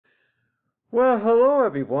Well, hello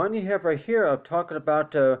everyone. You have right here, I'm talking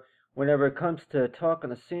about whenever it comes to talking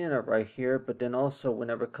to Santa right here, but then also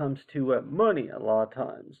whenever it comes to money a lot of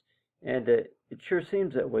times. And it sure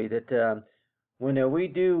seems that way that when we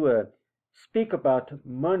do speak about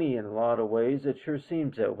money in a lot of ways, it sure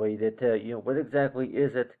seems that way that, what exactly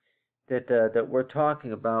is it that we're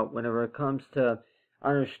talking about whenever it comes to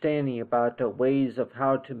understanding about ways of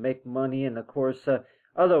how to make money and, of course,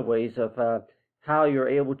 other ways of how you're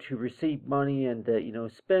able to receive money and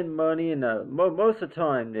spend money and most of the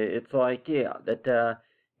time it's like that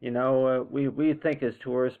we think as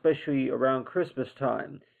to, especially around Christmas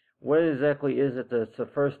time, what exactly is it that's the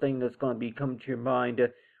first thing that's going to be coming to your mind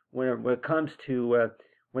when it comes to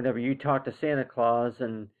whenever you talk to Santa Claus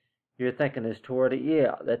and you're thinking as toward it,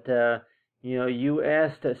 that you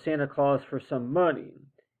asked Santa Claus for some money,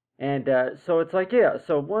 and so it's like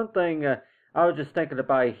so one thing I was just thinking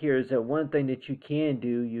about here is that one thing that you can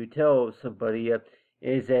do, you tell somebody,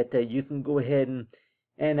 is that you can go ahead and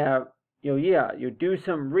you do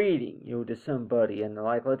some reading, to somebody, and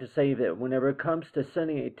like let's just say that whenever it comes to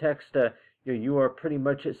sending a text, you are pretty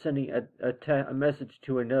much sending a message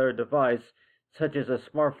to another device, such as a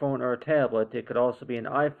smartphone or a tablet. It could also be an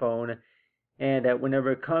iPhone, and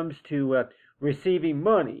whenever it comes to receiving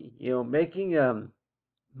money, making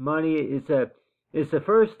money is the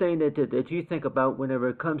first thing that you think about whenever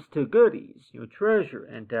it comes to goodies, treasure,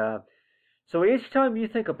 and so each time you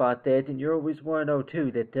think about that, and you always want to know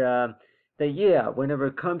too that whenever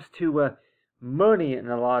it comes to money in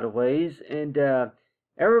a lot of ways, and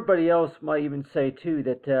everybody else might even say too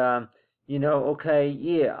that okay,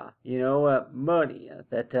 money.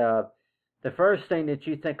 That the first thing that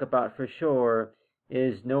you think about for sure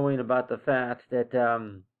is knowing about the fact that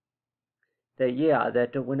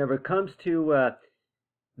whenever it comes to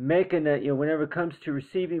making whenever it comes to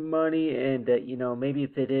receiving money, and maybe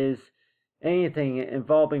if it is anything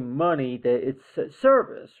involving money, that it's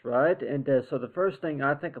service, right? And so the first thing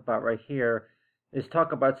I think about right here is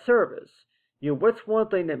talk about service. What's one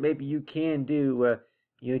thing that maybe you can do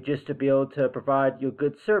just to be able to provide your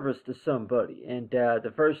good service to somebody? And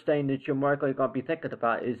the first thing that you're more likely going to be thinking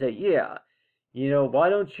about is that why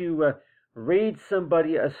don't you read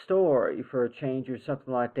somebody a story for a change or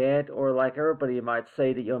something like that, or like everybody might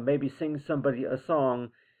say that maybe sing somebody a song.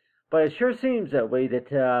 But it sure seems that way that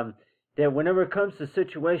whenever it comes to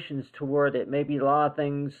situations to where that maybe a lot of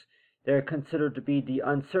things they're considered to be the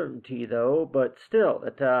uncertainty though, but still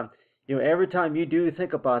that every time you do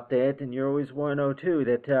think about that, and you always want to know too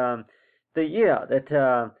that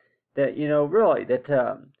really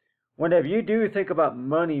that whenever you do think about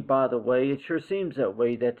money, by the way, it sure seems that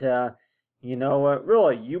way that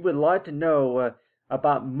really, you would like to know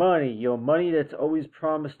about money, money that's always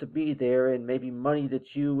promised to be there, and maybe money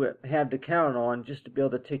that you have to count on just to be able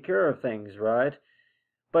to take care of things, right?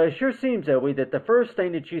 But it sure seems that way that the first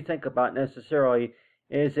thing that you think about necessarily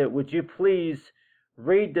is that would you please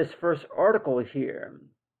read this first article here?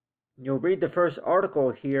 You'll read the first article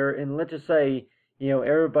here, and let's just say,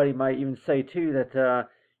 everybody might even say too that,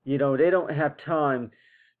 they don't have time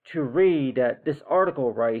to read this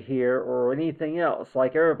article right here or anything else.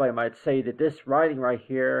 Like everybody might say that this writing right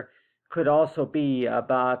here could also be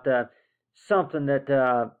about something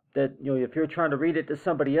that if you're trying to read it to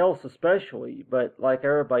somebody else especially. But like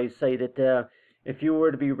everybody say that if you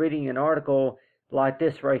were to be reading an article like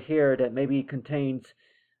this right here that maybe contains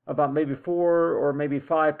about maybe 4 or maybe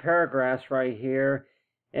 5 paragraphs right here,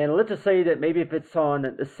 and let's just say that maybe if it's on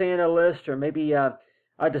the Santa list, or maybe a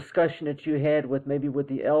discussion that you had with maybe with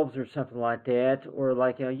the elves or something like that, or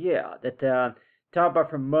like that talk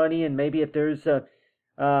about for money, and maybe if there's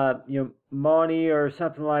money or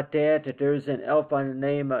something like that, that there's an elf by the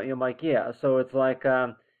name like so it's like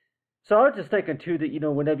so I was just thinking too that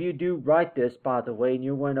whenever you do write this, by the way, and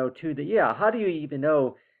you want to know too that how do you even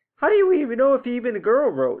know if even a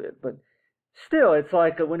girl wrote it? But still, it's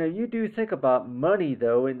like whenever you do think about money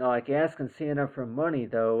though, and like asking Santa for money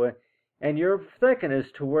though, and you're thinking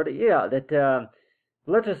as to where that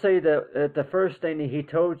let's just say that the first thing that he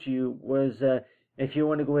told you was if you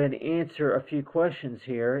want to go ahead and answer a few questions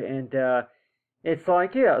here, and it's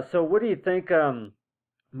like so what do you think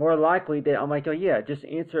more likely that I'm like just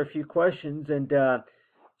answer a few questions, and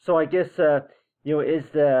so I guess is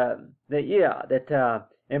that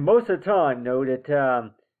and most of the time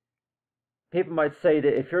that people might say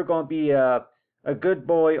that if you're going to be a good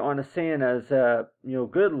boy on a Santa's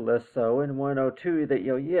good list though in 102,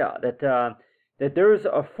 that that there's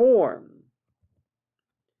a form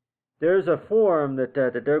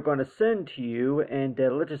that they're going to send to you, and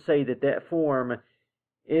let's just say that form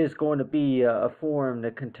is going to be a form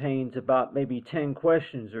that contains about maybe 10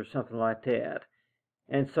 questions or something like that.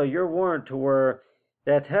 And so you're warned to where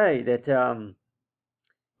that, hey, that,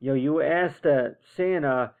 you asked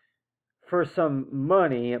Santa for some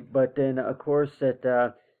money, but then, of course,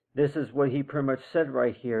 that this is what he pretty much said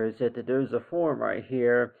right here, is that there's a form right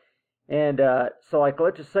here. And so, like,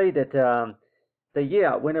 let's just say that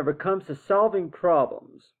yeah, whenever it comes to solving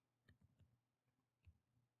problems,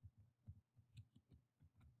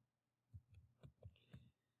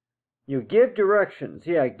 you give directions.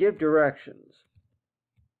 Yeah, give directions.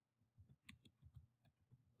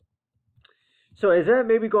 So is that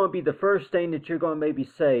maybe going to be the first thing that you're going to maybe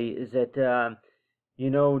say is that,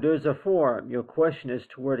 there's a form, your question is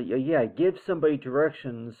to where, yeah, give somebody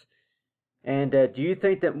directions. And do you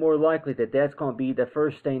think that more likely that that's going to be the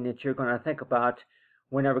first thing that you're going to think about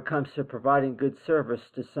whenever it comes to providing good service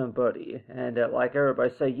to somebody? And like everybody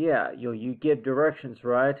say, yeah, you give directions,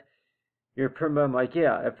 right? You're pretty much like,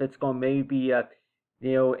 yeah, if it's going to maybe,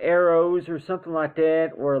 arrows or something like that,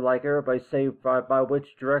 or like everybody say by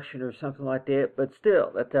which direction or something like that. But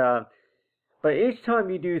still, but each time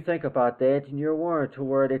you do think about that, and you're warned to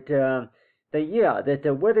where that yeah,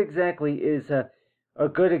 that what exactly is a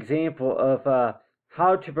good example of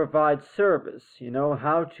how to provide service.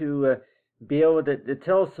 How to be able to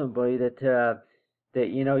tell somebody that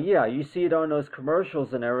yeah, you see it on those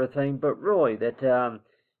commercials and everything, but really that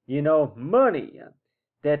money.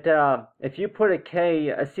 That if you put a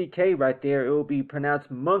CK right there, it will be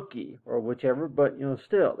pronounced monkey or whichever. But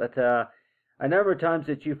still that a number of times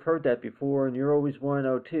that you've heard that before, and you're always want to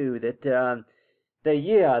know too that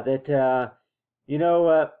yeah, that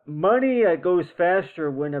money goes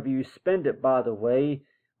faster whenever you spend it. By the way,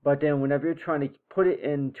 but then whenever you're trying to put it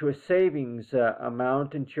into a savings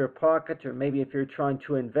amount into your pocket, or maybe if you're trying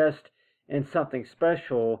to invest in something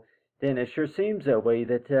special, then it sure seems that way.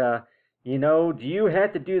 That do you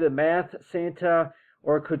have to do the math, Santa,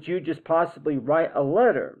 or could you just possibly write a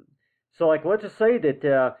letter? So, like, let's just say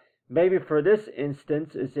that maybe for this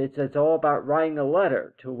instance, it's all about writing a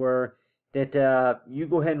letter to where that you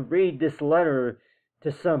go ahead and read this letter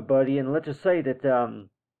to somebody, and let's just say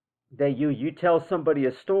that you tell somebody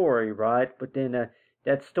a story, right? But then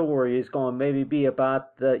that story is going to maybe be about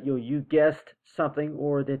you guessed something,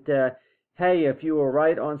 or that hey, if you were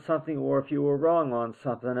right on something, or if you were wrong on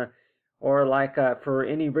something, or like for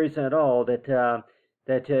any reason at all that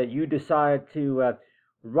you decide to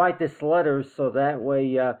write this letter so that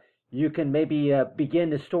way you can maybe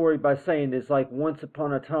begin the story by saying it's like once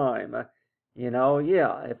upon a time.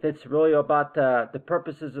 Yeah, if it's really about the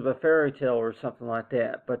purposes of a fairy tale or something like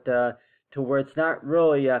that, but to where it's not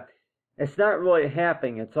really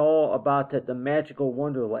happening. It's all about the magical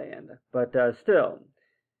wonderland. But still,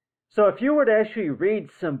 so if you were to actually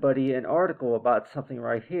read somebody an article about something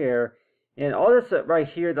right here, and all this right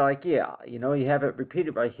here, like yeah, you have it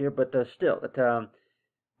repeated right here, but still,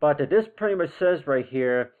 but this pretty much says right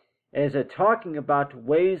here is it talking about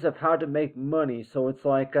ways of how to make money. So it's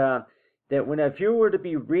like that if you were to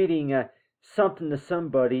be reading something to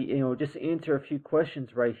somebody, just answer a few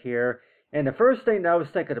questions right here. And the first thing that I was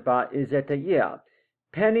thinking about is that yeah,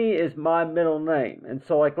 Penny is my middle name, and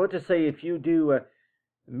so like let's just say if you do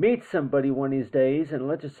meet somebody one of these days, and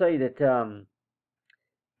let's just say that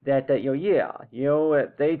yeah,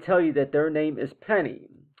 they tell you that their name is Penny,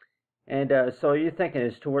 and so you're thinking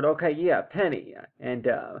is toward okay, yeah, Penny, and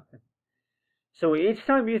so each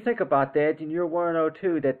time you think about that, and you're want to know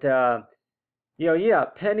too that yeah,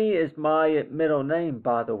 Penny is my middle name,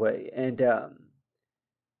 by the way, and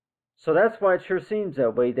so that's why it sure seems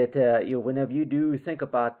that way. That whenever you do think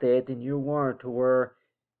about that, then you're warned to where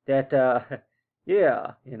that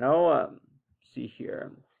yeah, see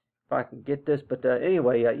here if I can get this, but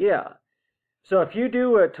anyway, yeah. So if you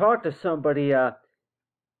do talk to somebody, yeah,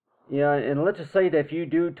 and let's just say that if you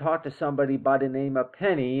do talk to somebody by the name of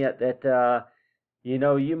Penny, that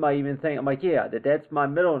you might even think, I'm like, yeah, that's my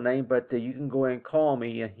middle name, but you can go and call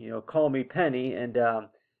me, call me Penny. And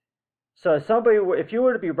so somebody, if you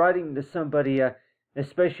were to be writing to somebody,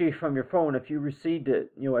 especially from your phone, if you received a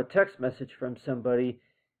text message from somebody,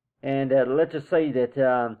 and let's just say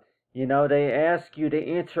that they ask you to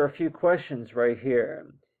answer a few questions right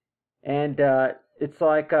here, and it's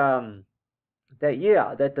like that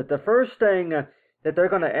yeah, that the first thing that they're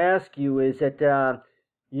going to ask you is that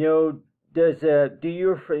you know does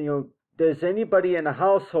does anybody in the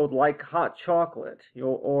household like hot chocolate,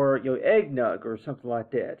 or eggnog or something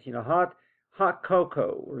like that, hot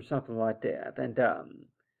cocoa or something like that. And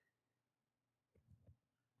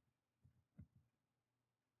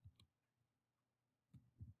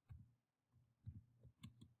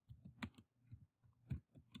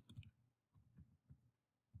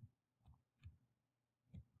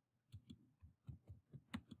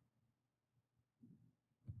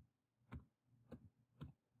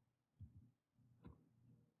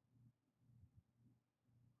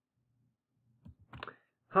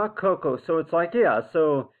hot cocoa. So it's like, yeah,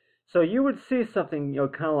 so you would see something,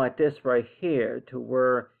 kind of like this right here, to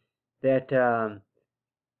where that,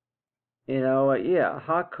 yeah,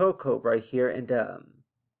 hot cocoa right here, and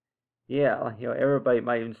yeah, everybody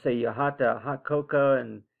might even say hot cocoa,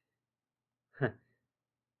 and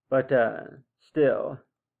but still,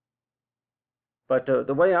 but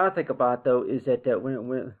the way I think about it, though, is that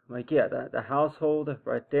when like, yeah, the household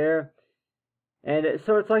right there. And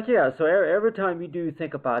so it's like, yeah, so every time you do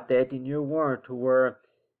think about that, and you're warned to where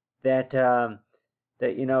that that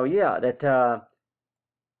yeah,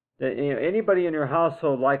 that anybody in your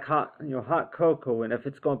household like hot cocoa, and if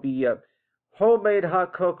it's going to be homemade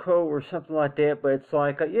hot cocoa or something like that, but it's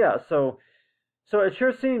like, yeah, so it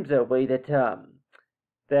sure seems that way, that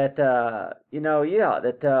yeah,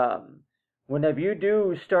 that whenever you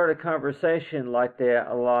do start a conversation like that,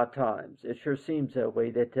 a lot of times it sure seems that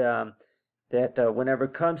way, that whenever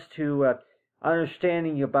it comes to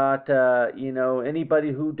understanding about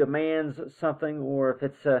anybody who demands something, or if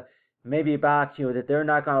it's maybe about that they're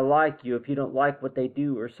not going to like you if you don't like what they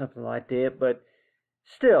do or something like that, but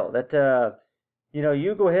still that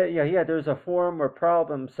you go ahead, yeah, there's a form or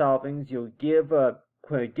problem solvings, you'll give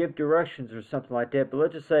directions or something like that. But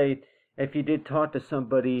let's just say if you did talk to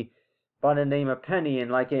somebody by the name of Penny,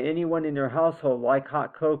 and like anyone in your household like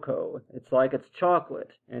hot cocoa, it's like it's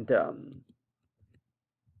chocolate, and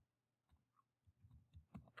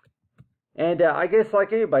I guess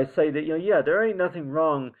like anybody say that, yeah, there ain't nothing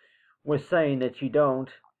wrong with saying that you don't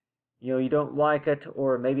like it,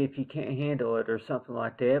 or maybe if you can't handle it or something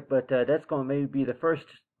like that. But that's going to maybe be the first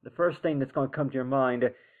thing that's going to come to your mind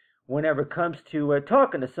whenever it comes to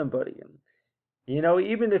talking to somebody.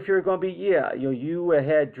 Even if you're going to be, yeah, you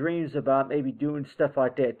had dreams about maybe doing stuff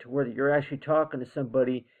like that, to where you're actually talking to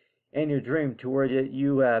somebody in your dream, to where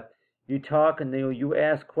you talk, and you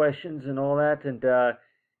ask questions and all that, and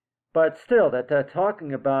but still, that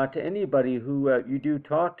talking about anybody who you do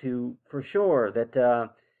talk to, for sure, that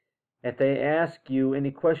if they ask you any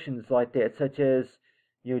questions like that, such as,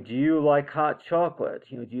 do you like hot chocolate?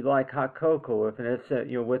 Do you like hot cocoa? If it's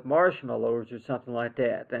with marshmallows or something like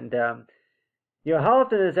that, and how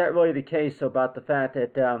often is that really the case about the fact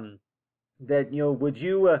that would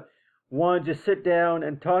you want to just sit down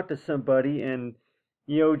and talk to somebody, and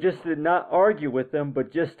just to not argue with them,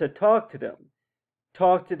 but just to talk to them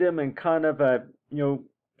and kind of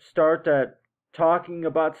start talking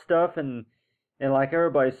about stuff, and like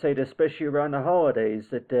everybody said, especially around the holidays,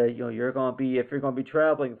 that you're going to be, if you're going to be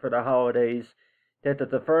traveling for the holidays, that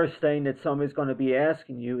the first thing that somebody's going to be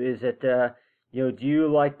asking you is that do you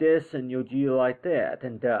like this, and do you like that,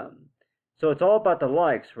 and so it's all about the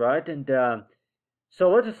likes, right? And so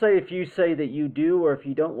let's just say if you say that you do, or if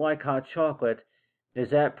you don't like hot chocolate,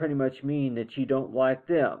 does that pretty much mean that you don't like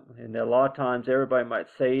them? And a lot of times everybody might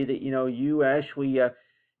say that you actually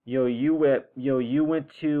you went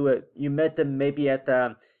to you met them maybe at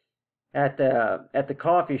the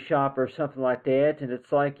coffee shop or something like that, and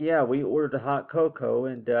it's like, yeah, we ordered a hot cocoa,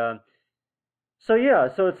 and so yeah,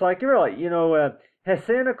 so it's like, really, has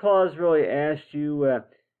Santa Claus really asked you,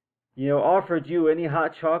 offered you any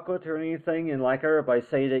hot chocolate or anything? And like everybody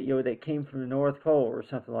say that they came from the North Pole or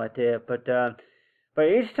something like that, but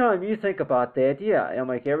each time you think about that, yeah, I'm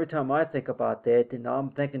like, every time I think about that, and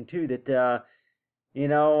I'm thinking too that you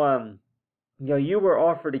know, you were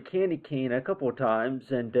offered a candy cane a couple of times,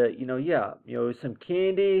 and yeah, some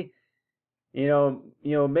candy,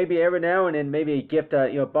 maybe every now and then, maybe a gift,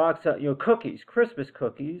 box of, cookies, Christmas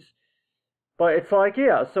cookies. But it's like,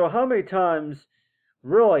 yeah, so how many times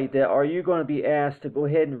really that are you going to be asked to go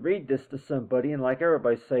ahead and read this to somebody? And like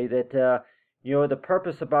everybody say that, the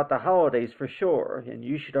purpose about the holidays, for sure, and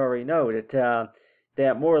you should already know that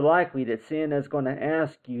that more likely that Santa's going to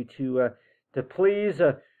ask you to please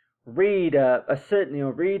read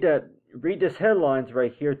read this headlines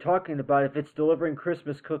right here, talking about if it's delivering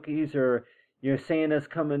Christmas cookies, or Santa's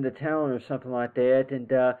coming to town or something like that.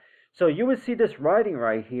 And so you would see this writing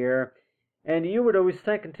right here, and you would always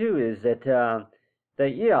thinking too is that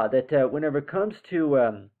that, yeah, that whenever it comes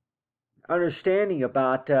to understanding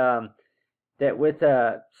about that with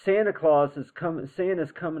Santa's coming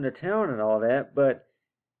to town and all that. But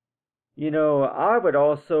I would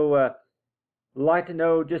also like to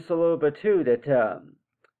know just a little bit too, that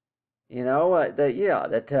that, yeah,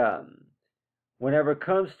 that whenever it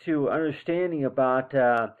comes to understanding about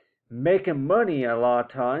making money a lot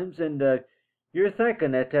of times, and you're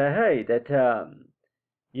thinking that hey, that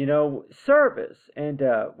service, and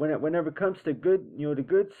whenever it comes to good, to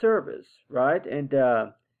good service, right? And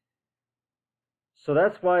So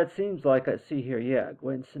that's why it seems like I see here. Yeah, go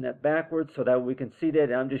ahead and send that backwards so that we can see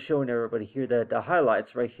that. I'm just showing everybody here the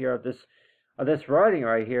highlights right here of this writing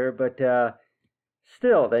right here. But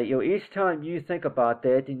still, that each time you think about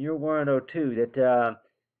that in your 102, that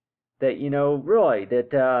really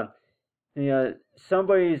that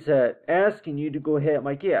somebody's asking you to go ahead,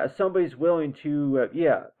 like, yeah, somebody's willing to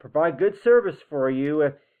provide good service for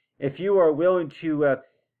you if you are willing to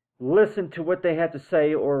listen to what they have to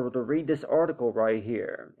say or to read this article right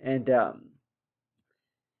here. And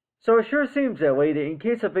so it sure seems that way. That in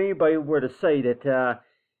case if anybody were to say that,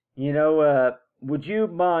 would you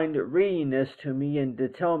mind reading this to me and to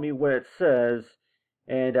tell me what it says?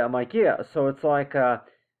 And I'm like, yeah. So it's like,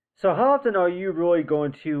 so how often are you really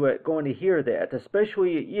going to hear that?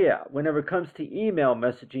 Especially, yeah, whenever it comes to email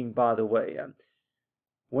messaging. By the way,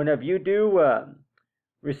 whenever you do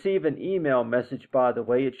receive an email message, by the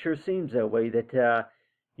way, it sure seems that way. That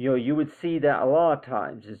you would see that a lot of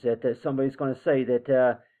times. Is that somebody's going to say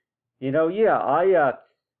that yeah,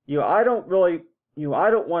 I don't really,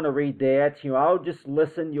 I don't want to read that. I'll just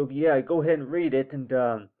listen. Go ahead and read it.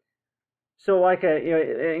 And so, like,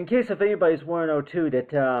 in case if anybody's want to know too,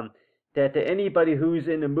 that anybody who's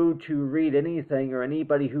in the mood to read anything, or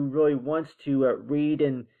anybody who really wants to read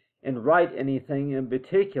and write anything in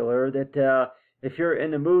particular, that if you're in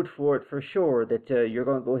the mood for it, for sure, that you're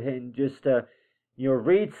going to go ahead and just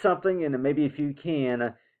read something, and maybe if you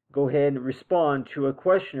can. Go ahead and respond to a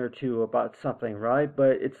question or two about something, right?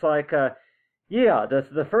 But it's like, yeah,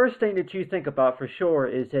 the first thing that you think about for sure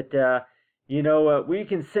is that, we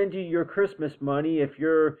can send you your Christmas money if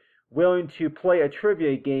you're willing to play a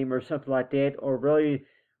trivia game or something like that, or really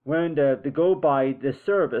willing to go by the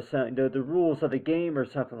service, the rules of the game or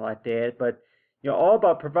something like that. But, all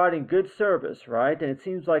about providing good service, right? And it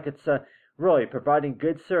seems like it's really providing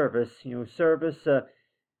good service, service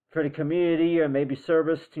for the community, or maybe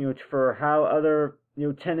service, for how other,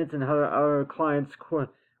 tenants and how other clients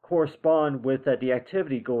correspond with the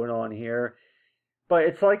activity going on here. But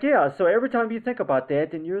it's like, yeah, so every time you think about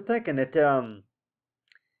that, then you're thinking that,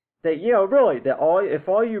 really, if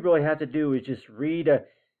all you really have to do is just read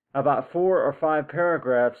about 4 or 5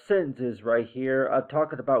 paragraph sentences right here,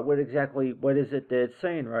 talking about what is it that it's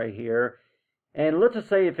saying right here. And let's just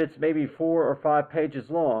say if it's maybe 4 or 5 pages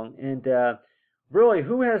long, and, really,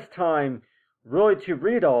 who has time really to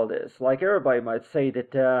read all this? Like everybody might say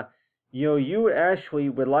that, you actually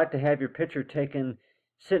would like to have your picture taken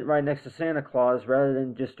sitting right next to Santa Claus rather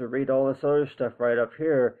than just to read all this other stuff right up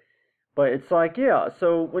here. But it's like, yeah,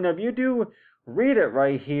 so whenever you do read it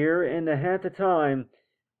right here, and half the time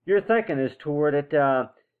you're thinking is toward it,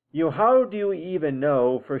 how do you even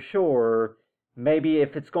know for sure? Maybe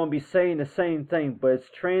if it's going to be saying the same thing, but it's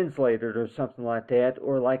translated or something like that,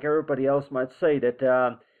 or like everybody else might say that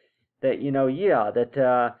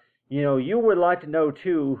you would like to know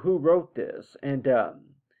too who wrote this, and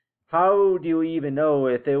how do you even know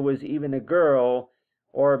if it was even a girl,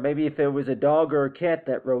 or maybe if it was a dog or a cat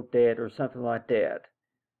that wrote that, or something like that.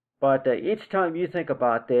 But each time you think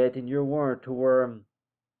about that, and you're warned to where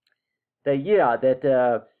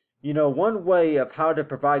one way of how to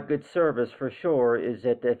provide good service for sure is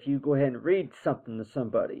that if you go ahead and read something to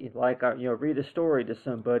somebody, like, read a story to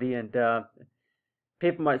somebody, and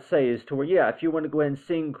people might say is to where, yeah, if you want to go ahead and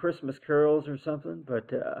sing Christmas carols or something, but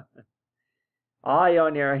I,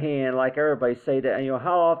 on the other hand, like everybody say that,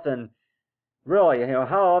 how often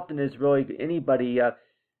is really anybody,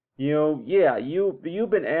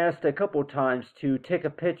 you've been asked a couple times to take a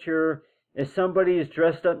picture. If somebody is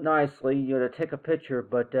dressed up nicely, to take a picture,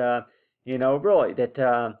 but, really,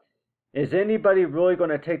 that, is anybody really going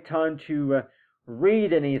to take time to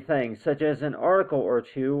read anything, such as an article or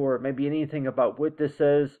two, or maybe anything about what this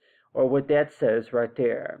says, or what that says right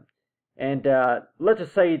there? And, let's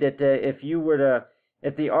just say that, if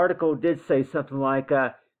the article did say something like,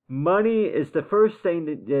 money is the first thing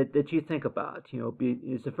that you think about,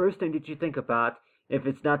 is the first thing that you think about, if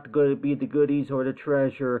it's not going to be the goodies or the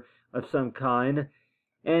treasure of some kind.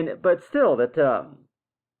 But still, that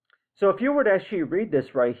so if you were to actually read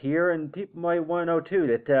this right here, and people might want to know too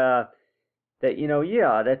that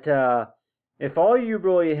if all you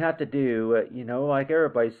really have to do, like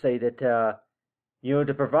everybody say that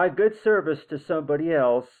to provide good service to somebody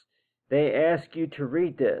else, they ask you to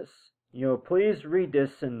read this. Please read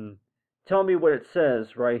this and tell me what it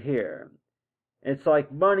says right here. It's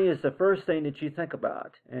like money is the first thing that you think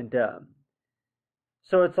about, and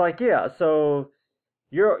so it's like, yeah, so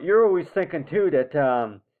you're always thinking too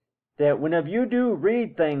that whenever you do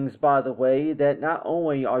read things, by the way, that not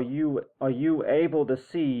only are you able to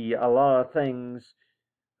see a lot of things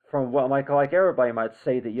from what like everybody might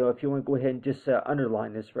say that if you want to go ahead and just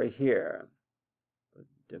underline this right here,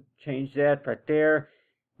 change that right there,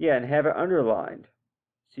 yeah, and have it underlined.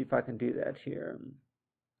 See if I can do that here.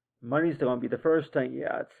 Money's going to be the first thing,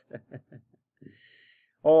 yeah.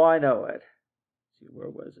 Oh, I know it. Let's see, where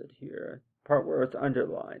was it here? Part where it's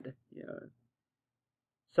underlined.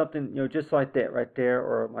 Something, just like that right there,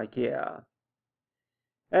 or like, yeah.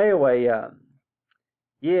 Anyway,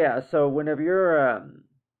 yeah, so whenever you're,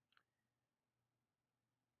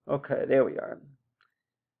 okay, there we are.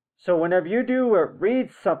 So whenever you do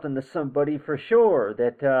read something to somebody, for sure,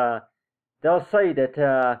 that they'll say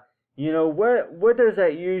that, what does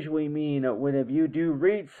that usually mean whenever you do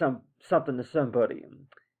read something to somebody?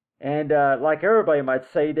 And like everybody might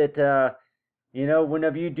say that,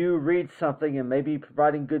 whenever you do read something and maybe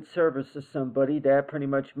providing good service to somebody, that pretty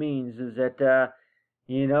much means is that,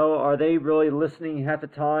 are they really listening half the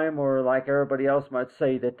time? Or like everybody else might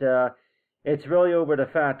say that it's really over the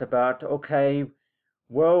fact about, okay,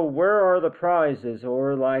 well, where are the prizes?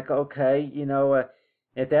 Or like, okay,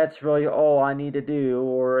 if that's really all I need to do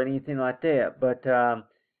or anything like that.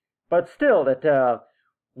 But still, that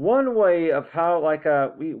one way of how, like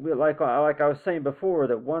like I was saying before,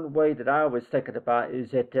 that one way that I was thinking about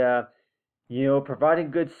is that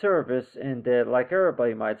providing good service, and like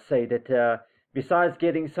everybody might say that besides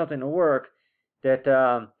getting something to work, that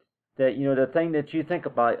the thing that you think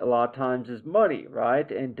about a lot of times is money, right?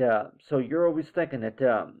 And so you're always thinking that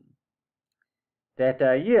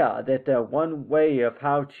one way of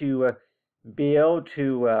how to be able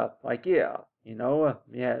to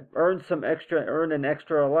earn an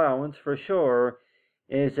extra allowance for sure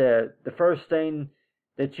is the first thing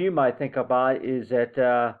that you might think about is that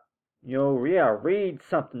read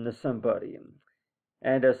something to somebody.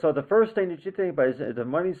 And so the first thing that you think about is the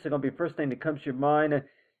money's going to be the first thing that comes to your mind.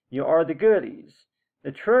 Are the goodies,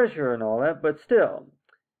 the treasure and all that, but still,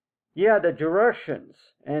 yeah, the directions.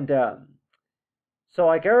 And so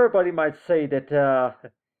like everybody might say that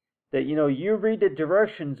you read the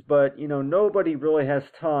directions, but nobody really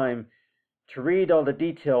has time to read all the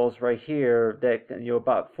details right here that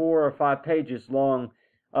about 4 or 5 pages long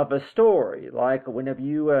of a story, like whenever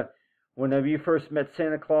you first met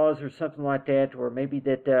Santa Claus or something like that, or maybe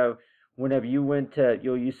that whenever you went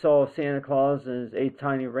you saw Santa Claus and his 8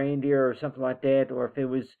 tiny reindeer or something like that, or if it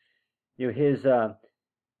was his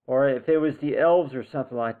or if it was the elves or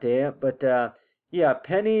something like that. But yeah,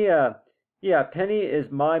 Penny Penny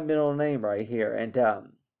is my middle name right here. And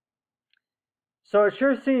so it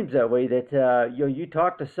sure seems that way, that you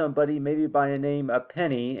talk to somebody maybe by the name of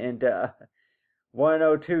Penny, and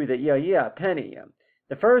 102 that Penny.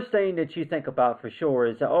 The first thing that you think about for sure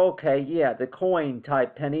is okay, the coin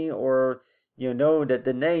type penny, or that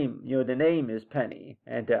the name is Penny.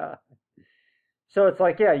 And so it's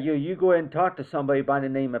like, you go ahead and talk to somebody by the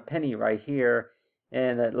name of Penny right here,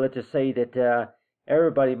 and let's just say that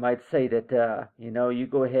everybody might say that you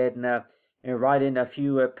go ahead and write in a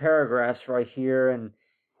few paragraphs right here,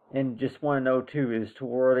 and just 102 is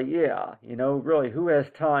toward really, who has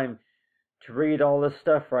time to read all this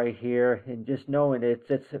stuff right here and just knowing if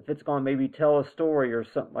it's going to maybe tell a story or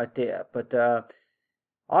something like that. But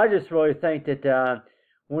I just really think that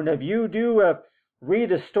whenever you do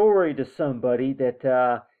read a story to somebody,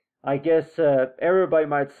 that I guess everybody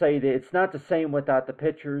might say that it's not the same without the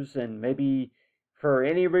pictures, and maybe for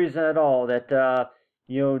any reason at all that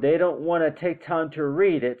they don't want to take time to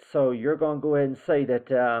read it, so you're going to go ahead and say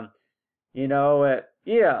that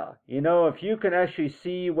if you can actually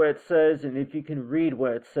see what it says, and if you can read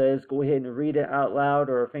what it says, go ahead and read it out loud,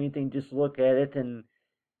 or if anything, just look at it. And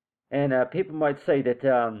people might say that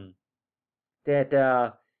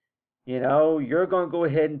you're going to go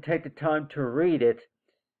ahead and take the time to read it,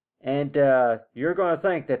 and you're going to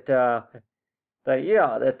think that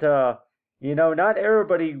not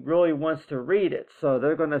everybody really wants to read it, so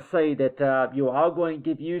they're going to say that I'm going to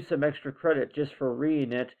give you some extra credit just for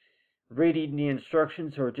reading it, reading the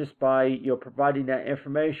instructions, or just by providing that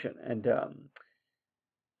information. And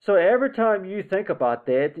so every time you think about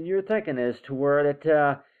that, you're thinking as to where that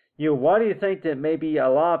why do you think that maybe a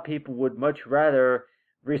lot of people would much rather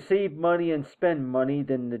receive money and spend money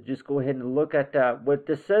than to just go ahead and look at what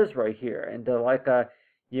this says right here? And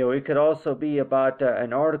it could also be about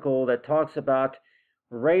an article that talks about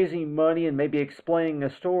raising money and maybe explaining a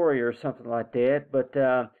story or something like that. But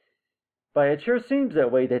it sure seems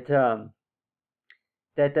that way, that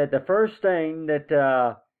that the first thing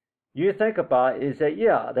that you think about is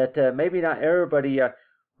that maybe not everybody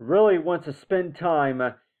really wants to spend time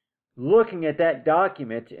looking at that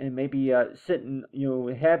document and maybe sitting,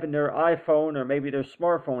 having their iPhone or maybe their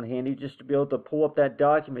smartphone handy just to be able to pull up that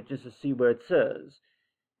document just to see what it says.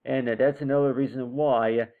 And that's another reason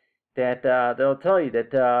why that they'll tell you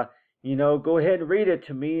that go ahead and read it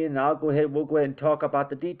to me, and we'll go ahead and talk about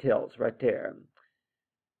the details right there.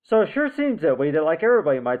 So it sure seems that way. That like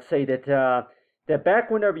everybody might say that back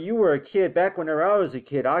whenever you were a kid, back whenever I was a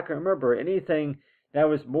kid, I can remember anything that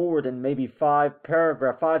was more than maybe five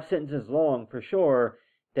sentences long for sure.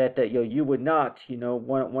 That you would not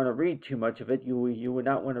want to read too much of it. You would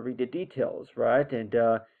not want to read the details, right? And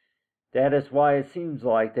that is why it seems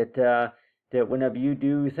like that whenever you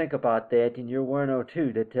do think about that in year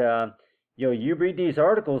 102, that you read these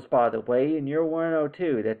articles, by the way, in year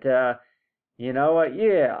 102, that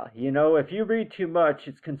if you read too much,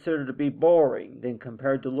 it's considered to be boring then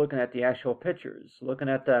compared to looking at the actual pictures, looking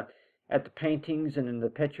at the paintings and the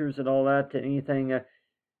pictures and all that, anything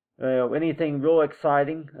real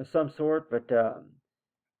exciting of some sort.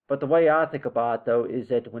 But the way I think about it, though, is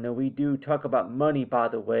that when we do talk about money, by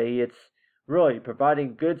the way, it's really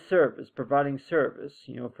providing service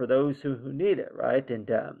for those who need it, right? And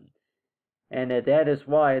that is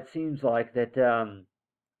why it seems like that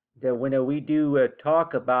that when we do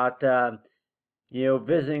talk about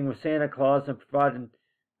visiting with Santa Claus and providing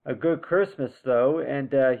a good Christmas, though,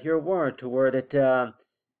 and here we're to where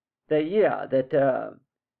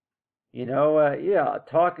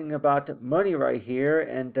talking about money right here,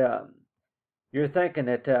 and you're thinking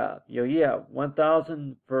that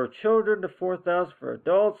 1,000 for children to 4,000 for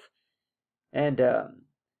adults, and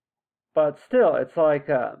but still, it's like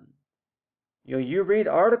you read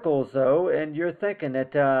articles though, and you're thinking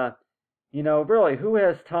that really, who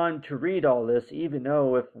has time to read all this, even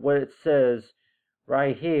though if what it says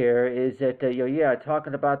right here is that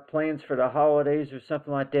talking about plans for the holidays or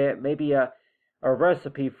something like that, maybe a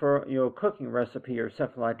recipe for cooking recipe or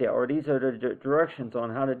something like that, or these are the directions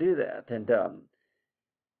on how to do that. And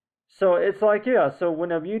so it's like, so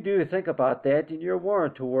whenever you do think about that, and you're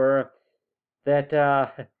warned to where that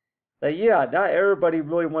not everybody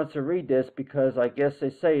really wants to read this, because I guess they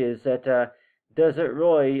say is that does it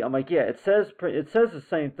really? I'm like, it says the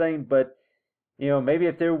same thing, but maybe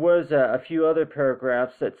if there was a few other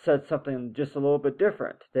paragraphs that said something just a little bit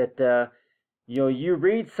different, that you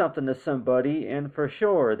read something to somebody, and for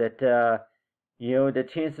sure that the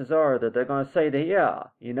chances are that they're going to say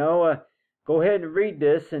that go ahead and read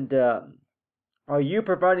this, and are you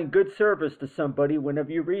providing good service to somebody whenever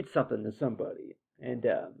you read something to somebody? And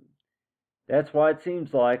that's why it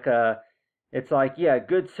seems like it's like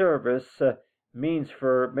good service means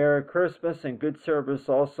for Merry Christmas, and good service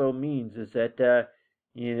also means is that that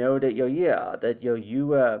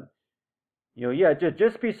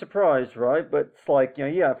just be surprised, right? But it's like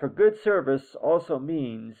for good service also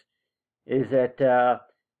means is that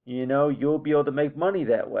you'll be able to make money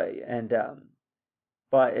that way, and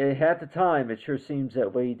but at the time it sure seems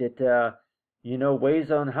that way, that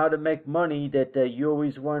ways on how to make money that you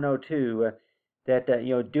always want to know too, that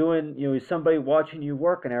doing somebody watching you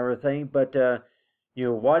work and everything, but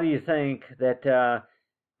why do you think that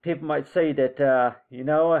people might say that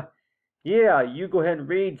you go ahead and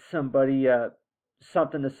read somebody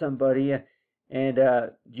something to somebody, and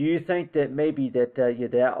do you think that maybe that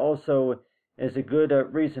that also is a good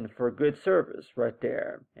reason for good service right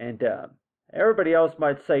there? And everybody else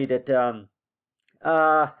might say that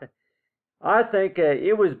I think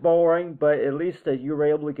it was boring, but at least you were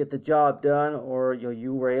able to get the job done, or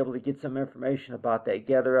you were able to get some information about that,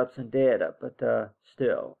 gather up some data. But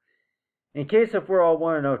still, in case if we're all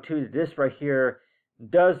want to know too, this right here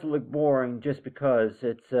does look boring just because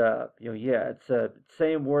it's it's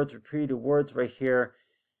same words, repeated words right here.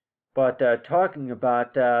 But talking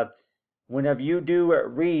about whenever you do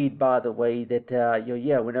read, by the way, that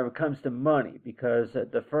whenever it comes to money, because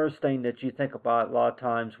the first thing that you think about a lot of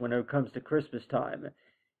times whenever it comes to Christmas time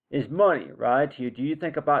is money, right? Do you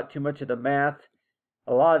think about too much of the math?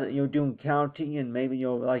 A lot of doing counting, and maybe you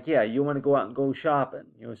want to go out and go shopping.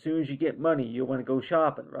 As soon as you get money, you want to go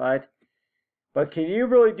shopping, right? But can you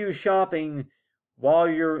really do shopping while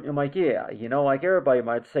you're like like everybody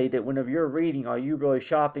might say that whenever you're reading, are you really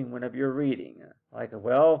shopping whenever you're reading? Like,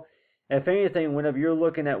 well, if anything, whenever you're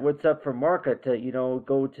looking at what's up for market,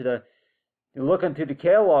 go to looking through the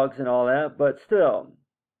catalogs and all that, but still,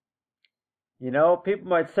 people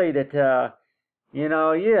might say that,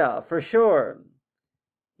 for sure.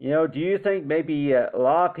 Do you think maybe a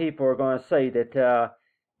lot of people are going to say that,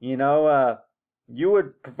 you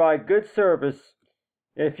would provide good service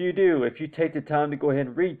if you take the time to go ahead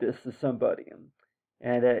and read this to somebody?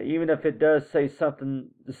 And even if it does say something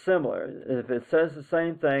similar, if it says the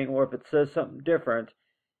same thing or if it says something different,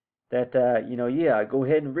 that, yeah, go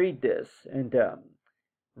ahead and read this. And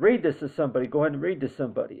read this to somebody. Go ahead and read to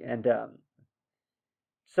somebody. And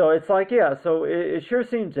so it's like, yeah, so it sure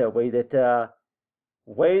seems that way, that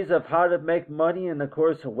ways of how to make money and, of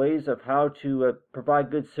course, ways of how to provide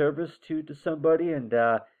good service to somebody. And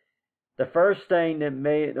the first thing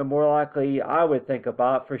the more likely I would think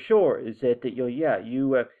about for sure is that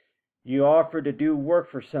you offer to do work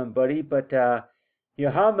for somebody, but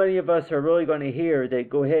how many of us are really going to hear that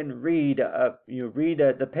go ahead and read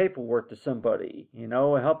the paperwork to somebody,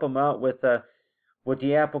 help them out with the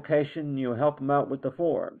application, help them out with the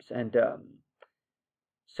forms. And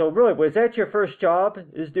so really, was that your first job,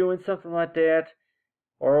 is doing something like that?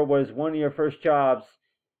 Or was one of your first jobs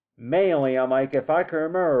mainly, I'm like, if I can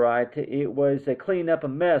remember right, it was cleaning up a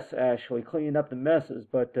mess, actually, cleaning up the messes.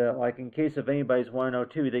 But like in case if anybody's want to know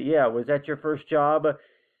too, that yeah, was that your first job?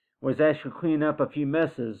 Was actually cleaning up a few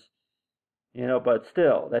messes, but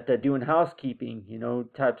still, that doing housekeeping,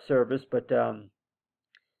 type service. But on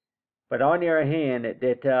the other hand,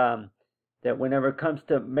 that whenever it comes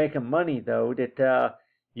to making money, though, that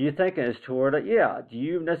you thinking is toward it, yeah. Do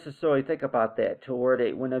you necessarily think about that toward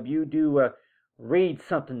it whenever you do read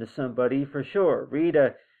something to somebody? For sure,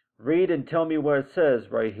 read and tell me what it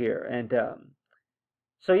says right here. And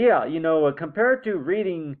so yeah, compared to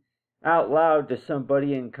reading out loud to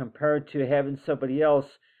somebody and compared to having somebody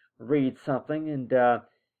else read something, and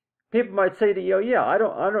people might say to you, yeah, I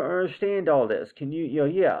don't understand all this. Can you,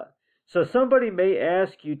 yeah. So somebody may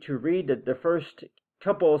ask you to read the first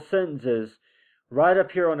couple of sentences right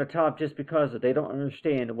up here on the top just because they don't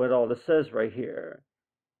understand what all this says right here.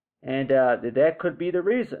 And that could be the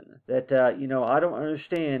reason that, I don't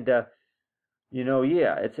understand,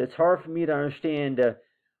 yeah, it's hard for me to understand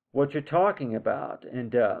what you're talking about.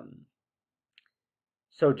 And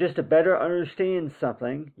so just to better understand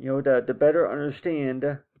something, to better understand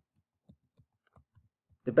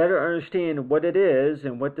what it is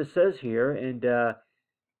and what this says here. And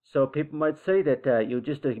so people might say that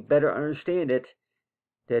just to better understand it,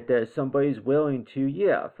 that somebody's willing to,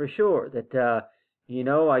 yeah, for sure, that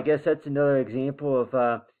I guess that's another example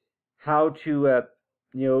of how to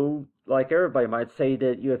like everybody might say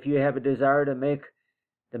that if you have a desire to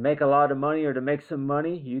make a lot of money or to make some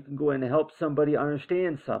money, you can go in and help somebody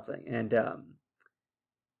understand something. And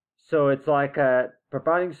so it's like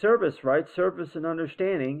providing service, right? Service and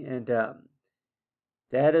understanding. And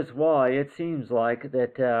that is why it seems like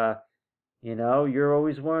that you're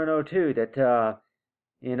always want to know too that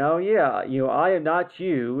yeah, I am not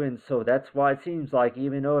you, and so that's why it seems like,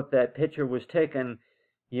 even though if that picture was taken,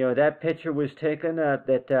 that picture was taken,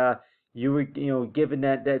 that you were, given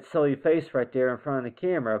that silly face right there in front of the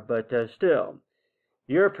camera, but still,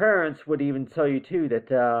 your parents would even tell you too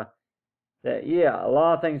that yeah, a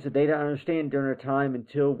lot of things that they didn't understand during their time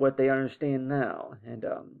until what they understand now, and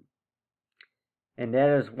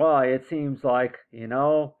that is why it seems like,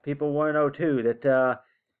 people want to know too that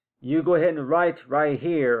you go ahead and write right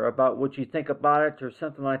here about what you think about it or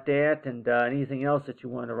something like that, and anything else that you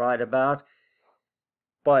want to write about.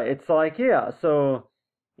 But it's like, yeah, so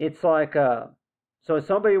it's like, so if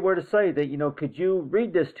somebody were to say that, could you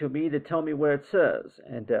read this to me to tell me what it says?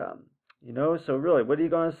 And, so really, what are you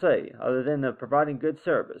going to say other than providing good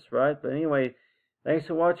service, right? But anyway, thanks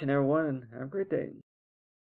for watching, everyone, and have a great day.